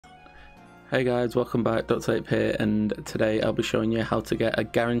Hey guys, welcome back, Duct here, and today I'll be showing you how to get a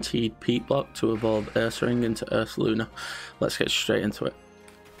guaranteed Peat Block to evolve Ursaring into Ursaluna. Let's get straight into it.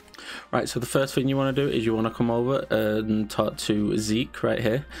 Right, so the first thing you want to do is you want to come over and talk to Zeke right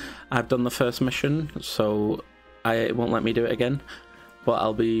here. I've done the first mission, so it won't let me do it again, but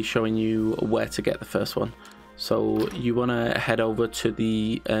I'll be showing you where to get the first one. So you want to head over to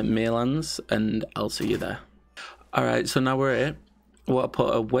the Mainlands and I'll see you there. Alright, so now we're here. We'll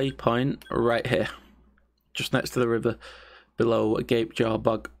put a waypoint right here, just next to the river, below Gape Jaw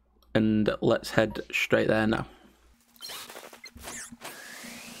Bog, and let's head straight there now.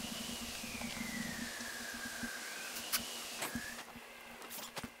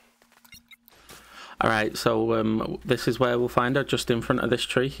 Alright, so this is where we'll find her, just in front of this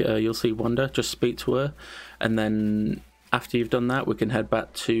tree. You'll see Wanda, just speak to her, and then after you've done that, we can head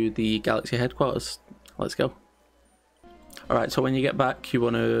back to the Galaxy headquarters. Let's go. Alright, so when you get back, you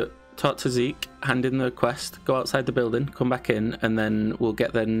want to talk to Zeke, hand in the quest, go outside the building, come back in, and then we'll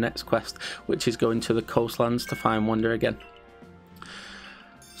get the next quest, which is going to the coastlands to find Wanda again.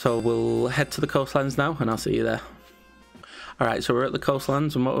 So we'll head to the coastlands now, and I'll see you there. Alright, so we're at the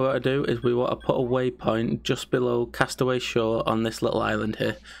coastlands, and what we want to do is we want to put a waypoint just below Castaway Shore on this little island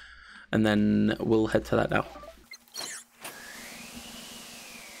here, and then we'll head to that now.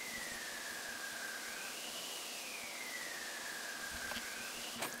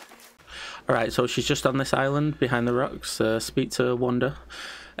 Alright, so she's just on this island behind the rocks. Speak to Wanda,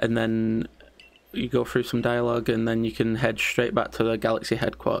 and then you go through some dialogue, and then you can head straight back to the Galaxy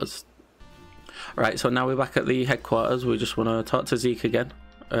headquarters. Alright, so now we're back at the headquarters. We just want to talk to Zeke again,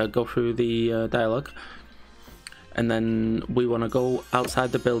 go through the dialogue, and then we want to go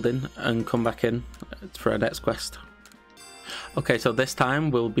outside the building and come back in for our next quest. Okay, so this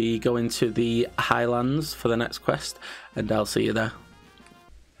time we'll be going to the Highlands for the next quest, and I'll see you there.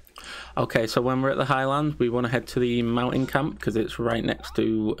 Okay, so when we're at the Highlands, we want to head to the mountain camp because it's right next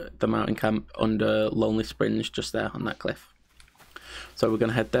to the mountain camp under Lonely Springs, just there on that cliff. So we're going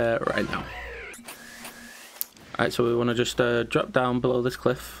to head there right now. Alright, so we want to just drop down below this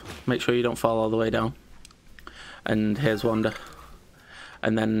cliff, make sure you don't fall all the way down. And here's Wanda.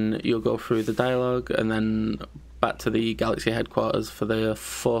 And then you'll go through the dialogue and then back to the Galaxy headquarters for the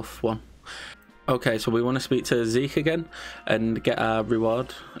fourth one. Okay, so we want to speak to Zeke again and get our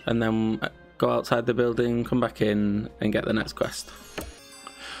reward, and then go outside the building, come back in and get the next quest.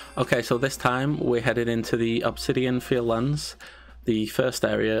 Okay, so this time we're headed into the Obsidian Fieldlands, the first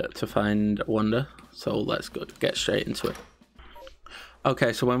area to find Wanda, so let's get straight into it.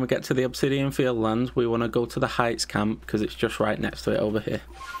 Okay, so when we get to the Obsidian Fieldlands, we want to go to the Heights camp because it's just right next to it over here,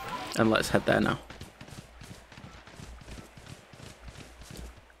 and let's head there now.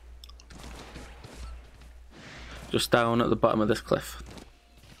 Just down at the bottom of this cliff.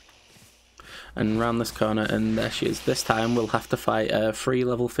 And round this corner, and there she is. This time we'll have to fight 3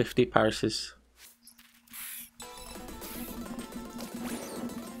 level 50 Parishes.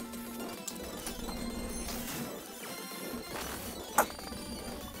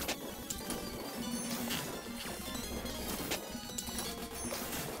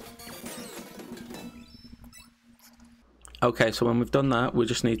 Okay, so when we've done that, we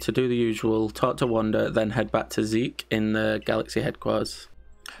just need to do the usual, talk to Wanda, then head back to Zeke in the Galaxy headquarters.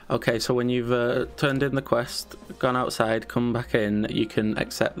 Okay, so when you've turned in the quest, gone outside, come back in, you can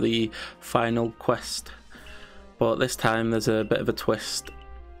accept the final quest. But this time there's a bit of a twist.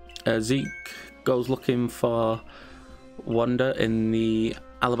 Zeke goes looking for Wanda in the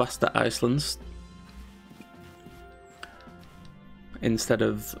Alabaster Islands, instead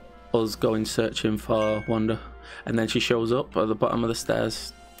of us going searching for Wanda. And then she shows up at the bottom of the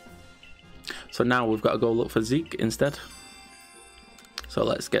stairs. So now we've got to go look for Zeke instead. So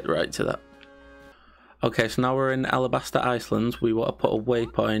let's get right to that. Okay, so now we're in Alabaster Islands. We want to put a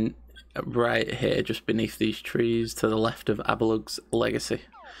waypoint right here, just beneath these trees to the left of Abalug's Legacy.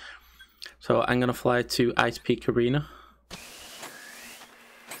 So I'm going to fly to Ice Peak Arena.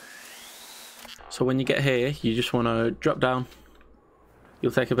 So when you get here, you just want to drop down.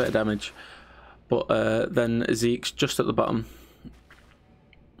 You'll take a bit of damage. But then Zeke's just at the bottom.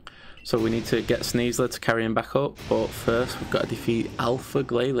 So we need to get Sneasler to carry him back up. But first we've got to defeat Alpha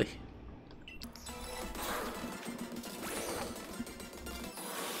Glalie.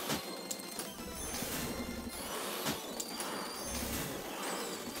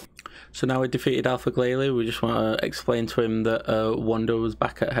 So now we defeated Alpha Glalie, we just want to explain to him that Wanda was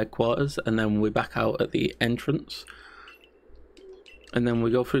back at headquarters, and then we're back out at the entrance. And then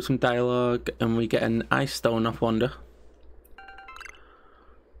we go through some dialogue and we get an ice stone off Wanda.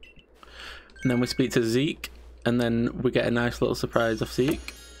 And then we speak to Zeke, and then we get a nice little surprise off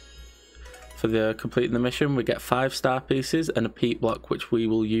Zeke. For the completing the mission, we get 5 star pieces and a Peat Block, which we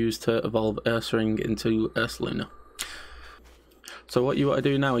will use to evolve Ursaring into Ursaluna. So what you want to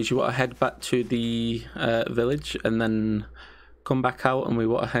do now is you want to head back to the village and then come back out, and we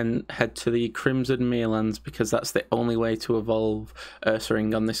want to head to the Crimson Meerlands because that's the only way to evolve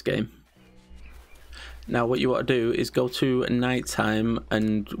Ursaring on this game. Now what you want to do is go to nighttime,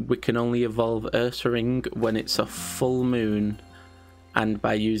 and we can only evolve Ursaring when it's a full moon and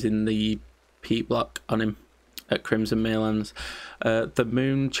by using the Peat Block on him at Crimson Meerlands. The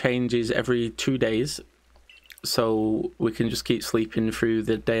moon changes every 2 days, so we can just keep sleeping through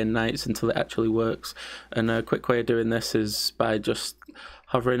the day and nights until it actually works. And a quick way of doing this is by just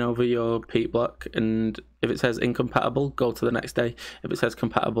hovering over your Peat Block, and if it says incompatible, go to the next day. If it says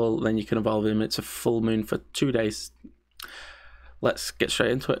compatible, then you can evolve him. It's a full moon for 2 days. Let's get straight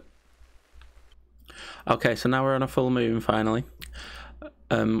into it. Okay, so now we're on a full moon finally.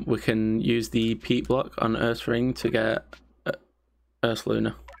 We can use the Peat Block on Ursaring to get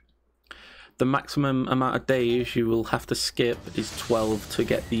Ursaluna. The maximum amount of days you will have to skip is 12 to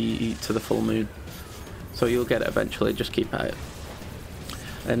get to the full moon. So you'll get it eventually, just keep at it.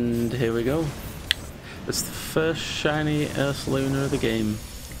 And here we go. It's the first shiny Ursaluna of the game.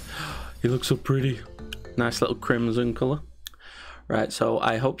 He looks so pretty. Nice little crimson colour. Right, so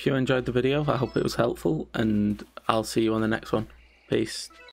I hope you enjoyed the video. I hope it was helpful, and I'll see you on the next one. Peace.